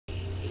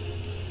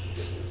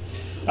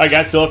All right,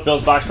 guys, Bill at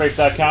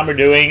BillsBoxBreaks.com. We're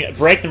doing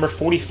break number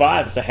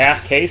 45. It's a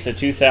half case of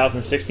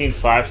 2016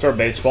 5-star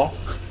baseball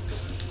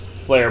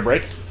player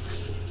break.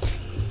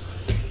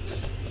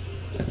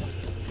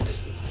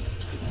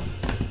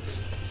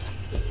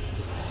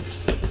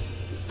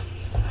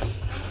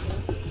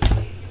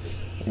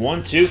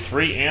 One, two,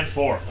 three, and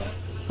four.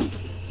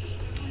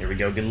 Here we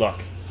go. Good luck.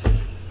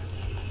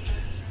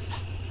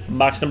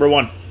 Box number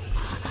one.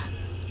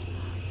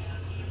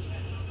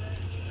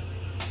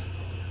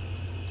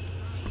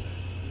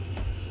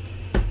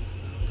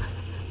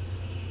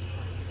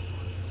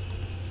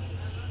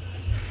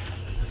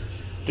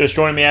 Just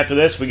joining me after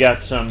this, we got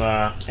some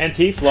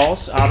NT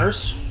Flawless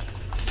Honors.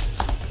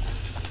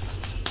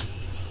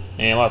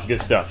 And lots of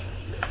good stuff.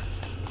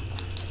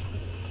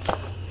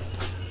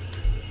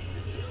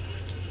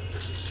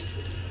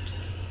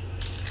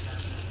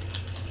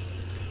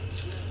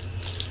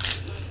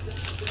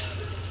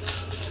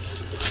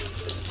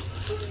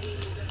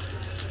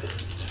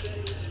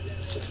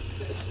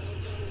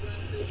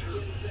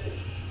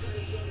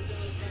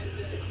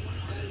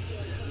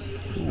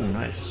 Ooh,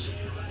 nice.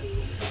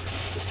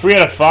 3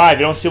 out of 5.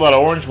 You don't see a lot of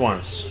orange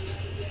ones.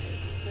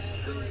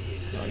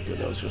 Really good.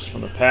 That was just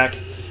from the pack.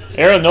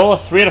 Aaron Nola,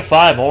 3 out of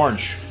 5.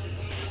 Orange.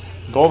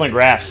 Golden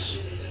Graphs.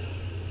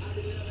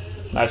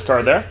 Nice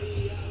card there.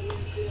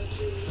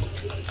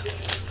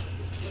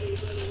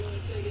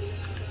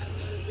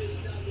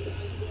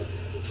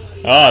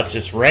 Oh, it's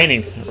just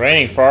raining.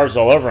 Raining Favres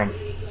all over him.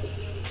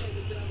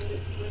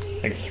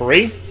 Like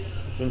 3?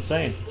 It's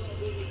insane.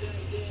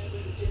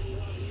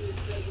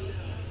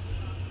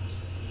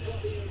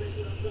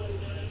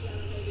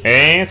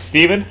 And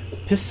Stephen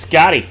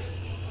Piscotty.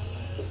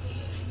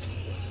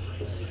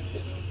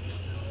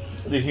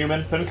 The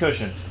human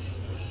pincushion.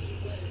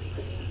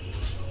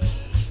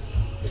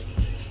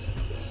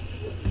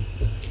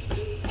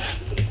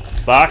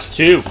 Box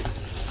 2.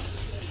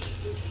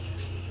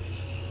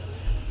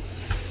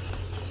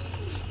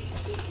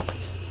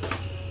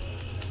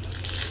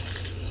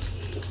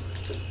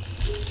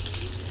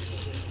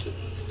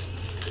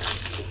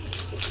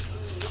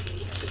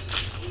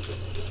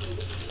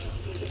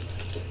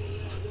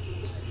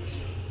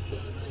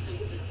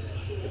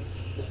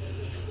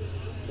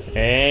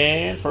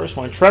 And first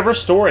one, Trevor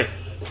Story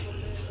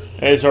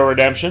is our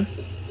redemption.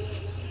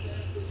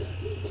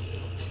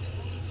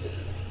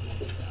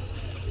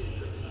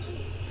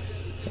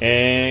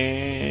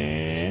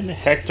 And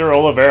Hector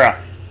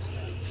Oliveira.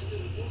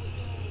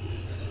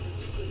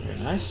 Very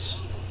nice.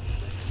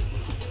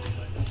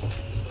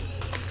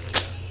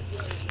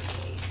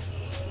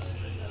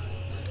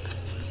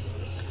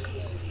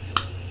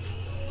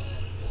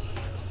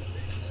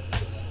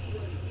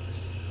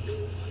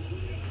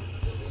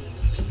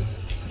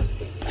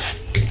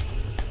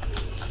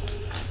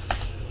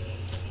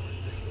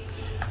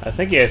 I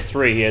think he had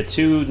 3. He had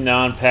 2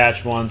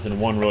 non-patch ones and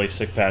 1 really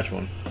sick patch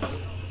one.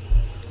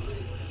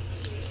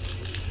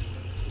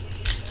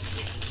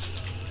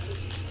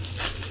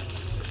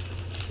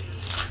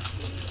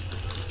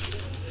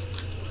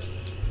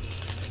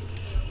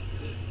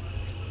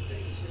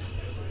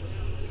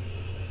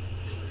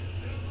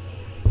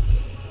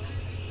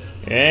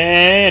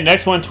 And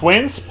next one,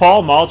 Twins,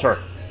 Paul Malter.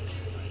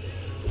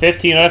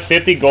 15 out of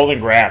 50 Golden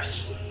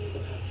Graphs.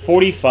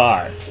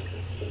 45.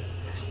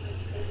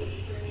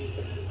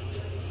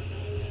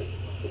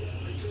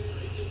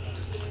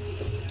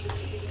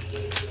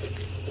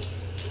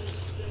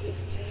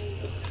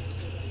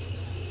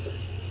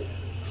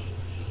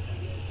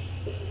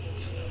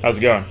 How's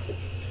it going?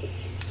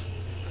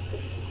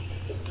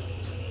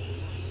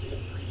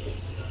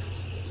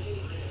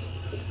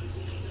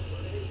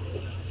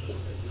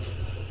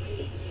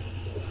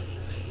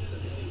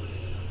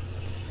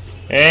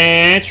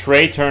 And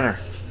Trey Turner.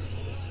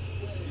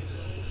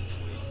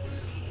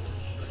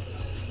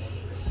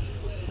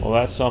 Well,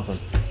 that's something.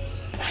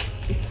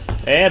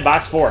 And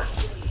box 4.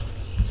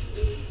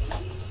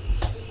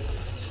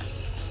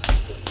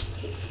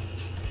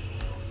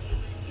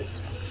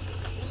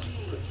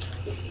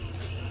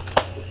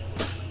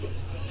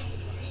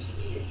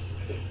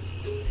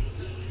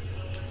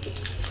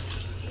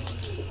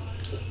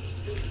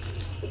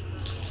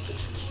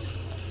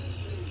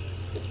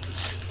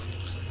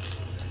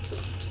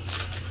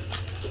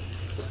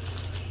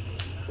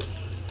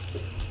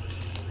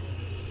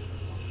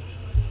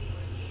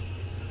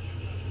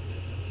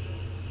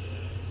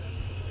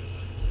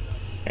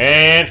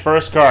 And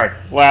first card,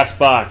 last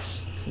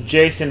box,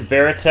 Jason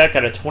Varitek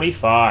out of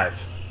 25.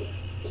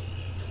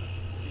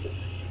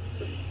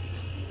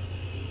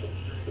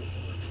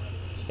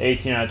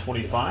 $18 out of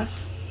 25.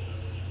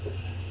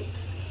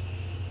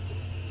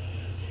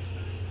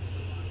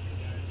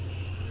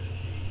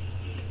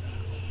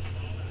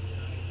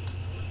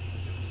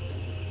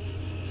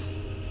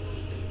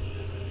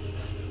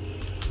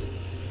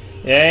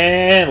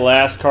 And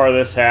last card of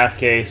this half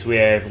case, we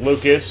have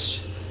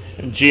Lucas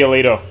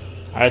Giolito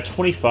out of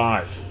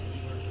 25.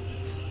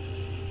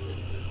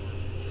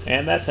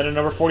 And that's headed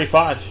number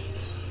 45.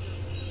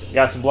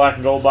 Got some black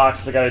and gold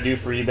boxes I got to do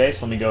for eBay,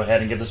 so let me go ahead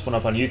and get this one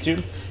up on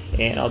YouTube.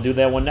 And I'll do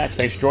that one next.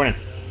 Thanks for joining.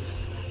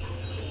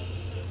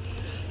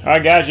 All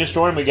right, guys, just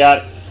joined. We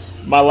got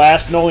my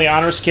last and only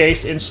honors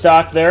case in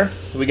stock there.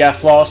 We got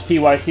Flawless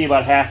PYT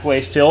about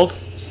halfway filled.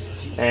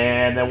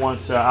 And then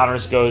once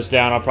honors goes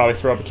down, I'll probably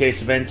throw up a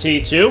case of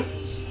NT too.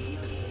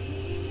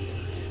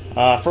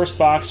 First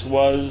box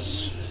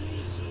was...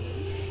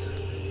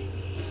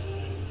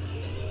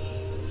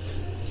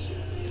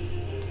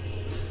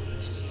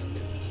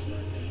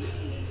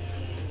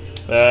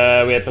 we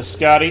had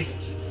Piscotti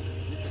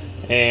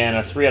and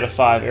a 3 out of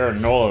 5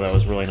 Aaron Nola. That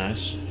was really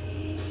nice.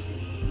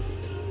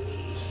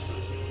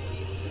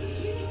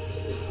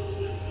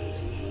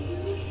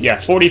 Yeah,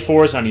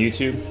 44s on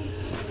YouTube.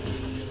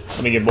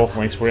 Let me get both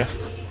links for you.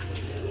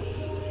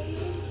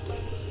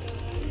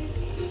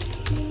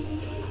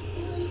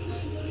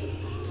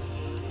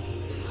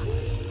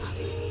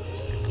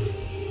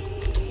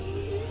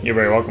 You're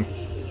very welcome.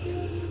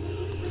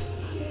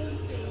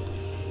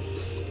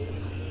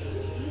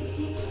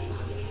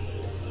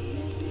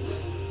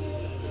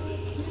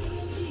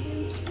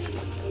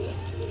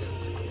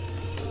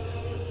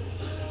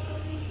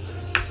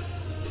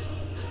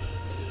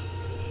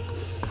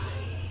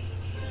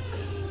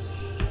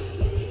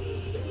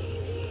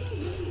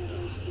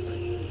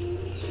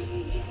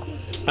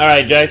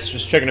 Alright, guys,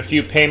 just checking a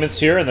few payments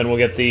here, and then we'll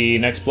get the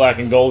next black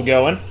and gold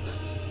going.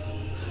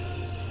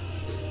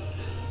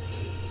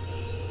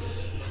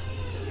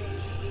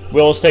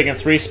 Will's taking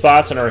 3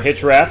 spots in our hit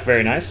draft.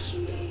 Very nice.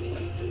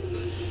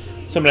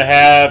 So I'm going to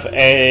have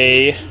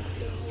a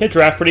hit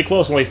draft pretty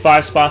close. Only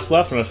 5 spots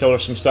left. I'm going to filter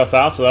some stuff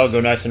out, so that'll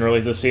go nice and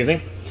early this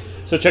evening.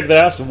 So check that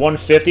out. It's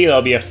 150.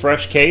 That'll be a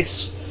fresh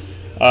case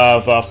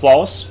of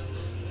Flawless.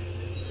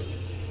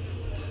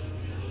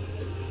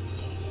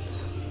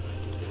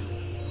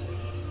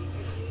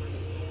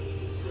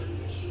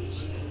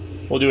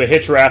 We'll do a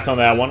hit draft on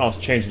that one. I'll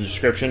change the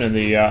description in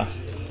the item.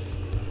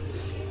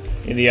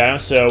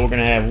 So we're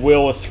going to have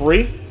Will with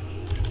 3.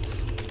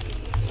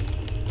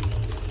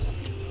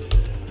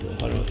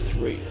 Will with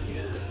 3.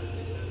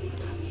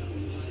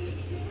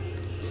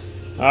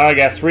 All right, I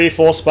got 3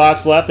 full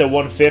spots left at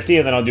 150,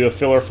 and then I'll do a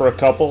filler for a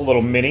couple, a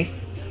little mini.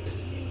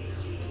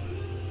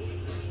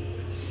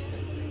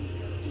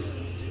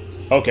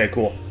 Okay,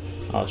 cool.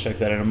 I'll check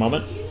that in a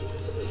moment.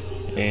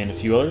 And a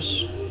few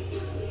others.